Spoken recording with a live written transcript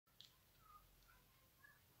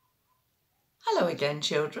Hello again,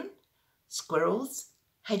 children, squirrels,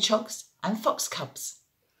 hedgehogs and fox cubs.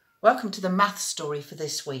 Welcome to the math story for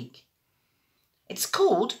this week. It's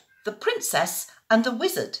called The Princess and the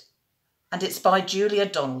Wizard and it's by Julia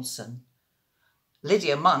Donaldson.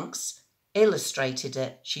 Lydia Monks illustrated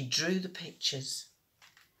it. She drew the pictures.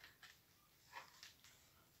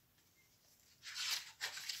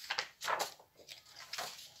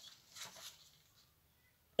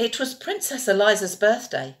 It was Princess Eliza's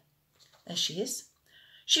birthday. There she is.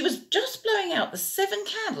 She was just blowing out the 7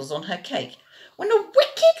 candles on her cake when a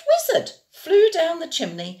wicked wizard flew down the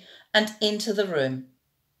chimney and into the room.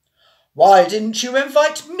 "Why didn't you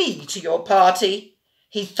invite me to your party?"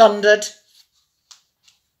 he thundered.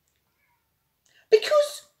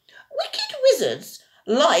 "Because wicked wizards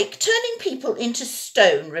like turning people into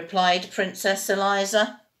stone," replied Princess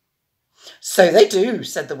Eliza. "So they do,"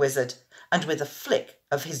 said the wizard, and with a flick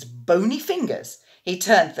of his bony fingers, he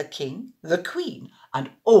turned the king, the queen,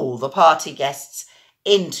 and all the party guests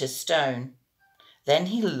into stone. Then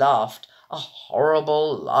he laughed a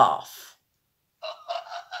horrible laugh.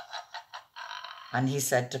 And he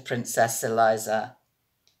said to Princess Eliza,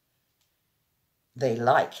 "They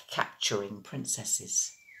like capturing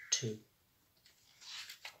princesses too."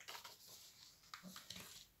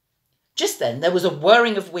 Just then there was a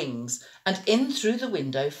whirring of wings, and in through the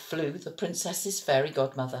window flew the princess's fairy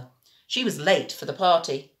godmother. She was late for the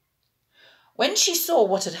party. When she saw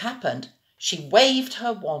what had happened, she waved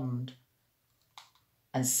her wand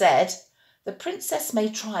and said, "The princess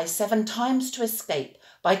may try 7 times to escape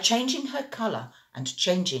by changing her colour and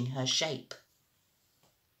changing her shape."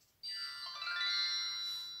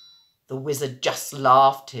 The wizard just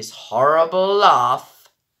laughed his horrible laugh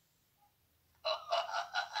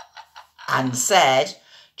and said,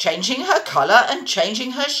 "Changing her colour and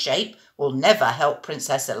changing her shape will never help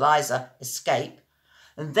Princess Eliza escape."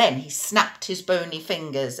 And then he snapped his bony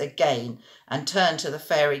fingers again and turned to the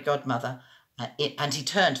fairy godmother, and he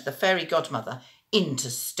turned the fairy godmother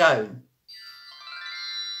into stone.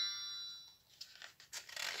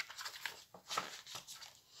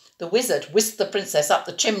 The wizard whisked the princess up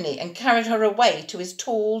the chimney and carried her away to his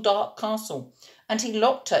tall, dark castle, and he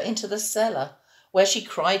locked her into the cellar, where she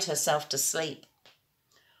cried herself to sleep.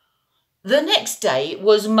 The next day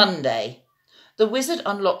was Monday. The wizard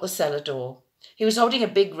unlocked the cellar door. He was holding a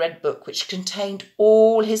big red book which contained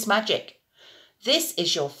all his magic. "This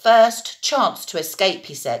is your first chance to escape,"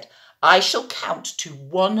 he said. "I shall count to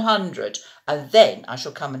 100 and then I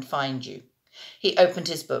shall come and find you." He opened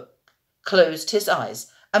his book, closed his eyes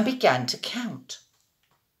and began to count.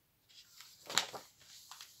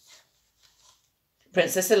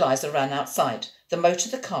 Princess Eliza ran outside. The moat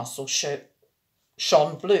of the castle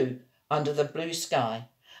shone blue under the blue sky,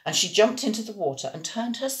 and she jumped into the water and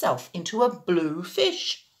turned herself into a blue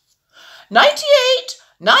fish. 98,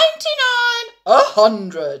 99,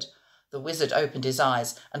 100. The wizard opened his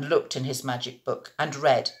eyes and looked in his magic book and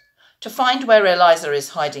read, "To find where Eliza is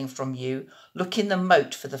hiding from you, look in the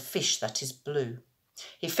moat for the fish that is blue."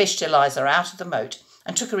 He fished Eliza out of the moat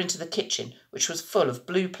and took her into the kitchen, which was full of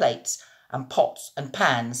blue plates and pots and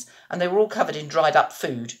pans, and they were all covered in dried up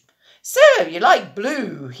food. "So you like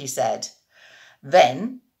blue," he said.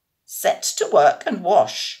 "Then set to work and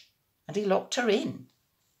wash." And he locked her in.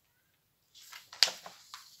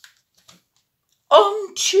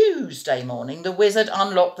 On Tuesday morning, the wizard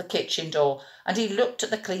unlocked the kitchen door and he looked at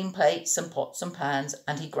the clean plates and pots and pans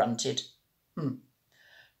and he grunted.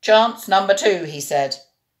 "Chance number 2, he said.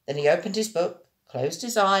 Then he opened his book, closed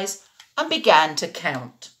his eyes and began to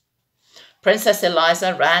count. Princess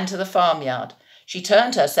Eliza ran to the farmyard. She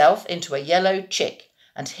turned herself into a yellow chick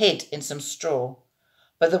and hid in some straw.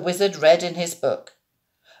 But the wizard read in his book,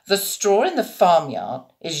 "The straw in the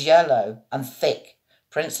farmyard is yellow and thick.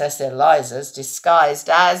 Princess Eliza's disguised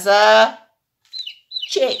as a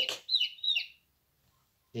chick."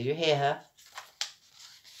 Did you hear her?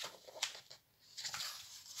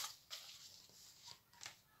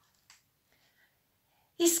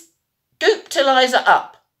 He scooped Eliza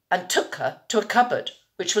up and took her to a cupboard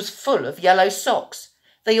which was full of yellow socks.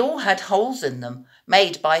 They all had holes in them,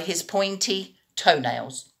 made by his pointy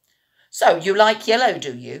toenails. "So you like yellow,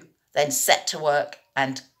 do you? Then set to work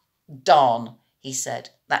and darn," he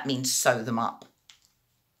said. That means sew them up.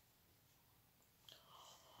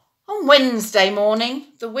 On Wednesday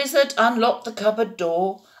morning, the wizard unlocked the cupboard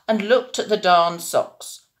door and looked at the darned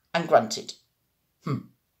socks and grunted.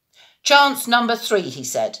 "Chance number 3, he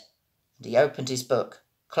said. And he opened his book,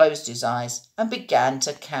 closed his eyes and began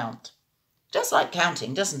to count. Just like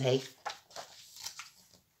counting, doesn't he?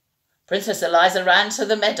 Princess Eliza ran to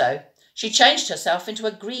the meadow. She changed herself into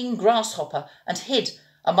a green grasshopper and hid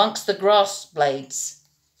amongst the grass blades.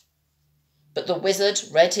 But the wizard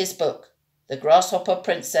read his book. The grasshopper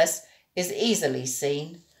princess is easily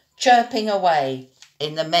seen, chirping away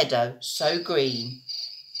in the meadow so green.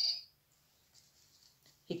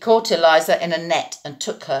 He caught Eliza in a net and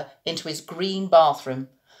took her into his green bathroom.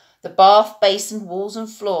 The bath basin walls and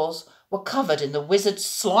floors were covered in the wizard's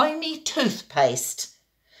slimy toothpaste.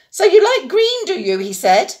 "So you like green, do you?" he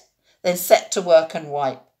said, then set to work and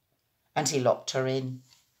wipe, and he locked her in.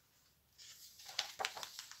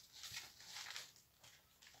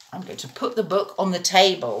 I'm going to put the book on the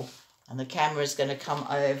table, and the camera is going to come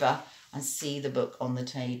over and see the book on the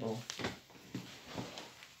table.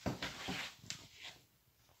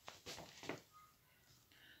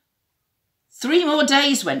 Three more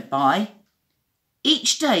days went by.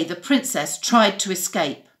 Each day the princess tried to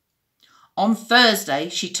escape. On Thursday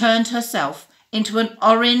she turned herself into an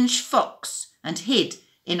orange fox and hid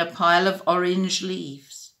in a pile of orange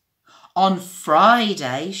leaves. On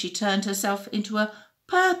Friday she turned herself into a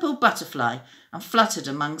purple butterfly and fluttered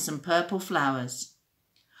among some purple flowers.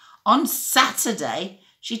 On Saturday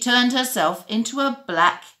she turned herself into a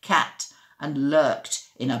black cat and lurked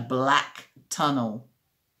in a black tunnel.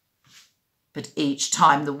 But each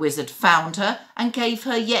time the wizard found her and gave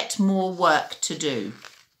her yet more work to do.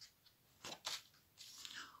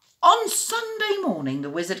 On Sunday morning the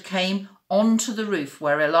wizard came onto the roof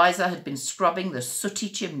where Eliza had been scrubbing the sooty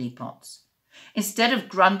chimney pots. Instead of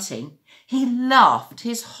grunting, he laughed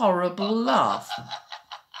his horrible laugh.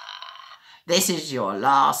 "This is your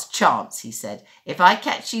last chance," he said. "If I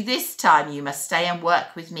catch you this time, you must stay and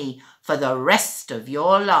work with me for the rest of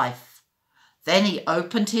your life." Then he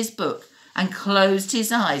opened his book and closed his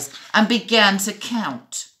eyes and began to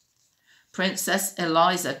count. Princess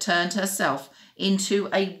Eliza turned herself into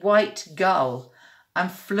a white gull and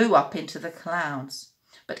flew up into the clouds.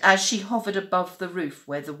 But as she hovered above the roof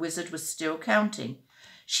where the wizard was still counting,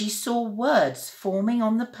 she saw words forming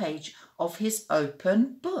on the page of his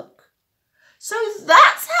open book. "So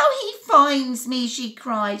that's how he finds me," she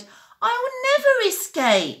cried. "I will never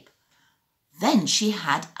escape." Then she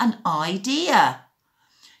had an idea.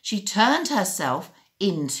 She turned herself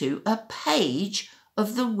into a page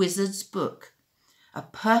of the wizard's book, a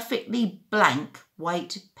perfectly blank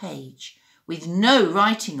white page with no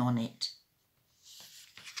writing on it.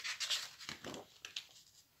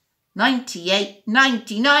 98,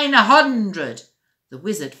 99, 100. The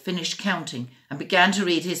wizard finished counting and began to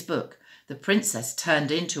read his book. The princess turned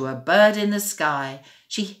into a bird in the sky.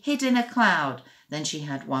 She hid in a cloud. Then she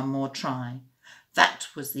had one more try. That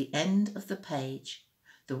was the end of the page.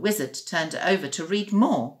 The wizard turned it over to read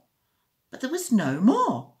more, but there was no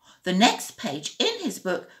more. The next page in his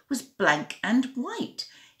book was blank and white.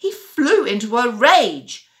 He flew into a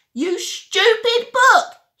rage. "You stupid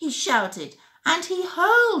book!" he shouted, and he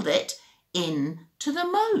hurled it into the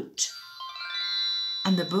moat.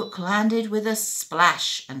 And the book landed with a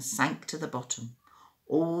splash and sank to the bottom.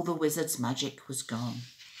 All the wizard's magic was gone.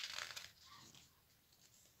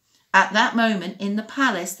 At that moment in the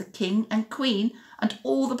palace, the king and queen and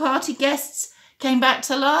all the party guests came back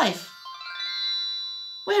to life.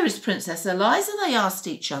 "Where is Princess Eliza?" they asked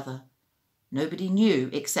each other. Nobody knew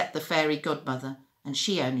except the fairy godmother, and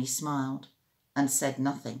she only smiled and said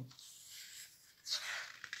nothing.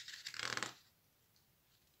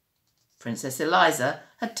 Princess Eliza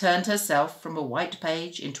had turned herself from a white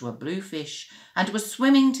page into a blue fish and was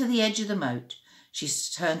swimming to the edge of the moat. She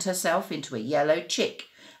turned herself into a yellow chick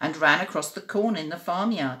and ran across the corn in the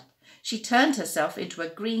farmyard. She turned herself into a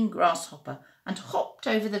green grasshopper and hopped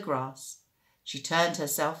over the grass. She turned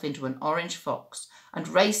herself into an orange fox and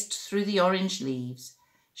raced through the orange leaves.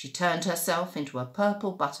 She turned herself into a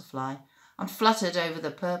purple butterfly and fluttered over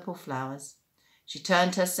the purple flowers. She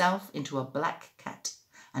turned herself into a black cat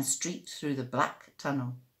and streaked through the black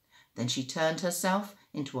tunnel. Then she turned herself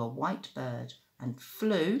into a white bird and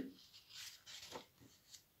flew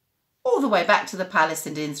all the way back to the palace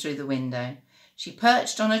and in through the window. She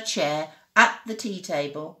perched on a chair at the tea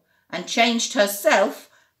table and changed herself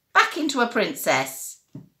back into a princess.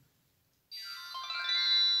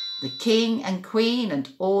 The king and queen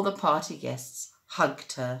and all the party guests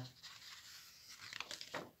hugged her.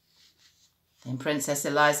 Then Princess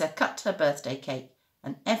Eliza cut her birthday cake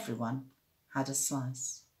and everyone had a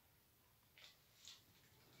slice.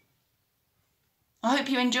 I hope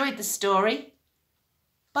you enjoyed the story.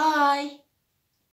 Bye.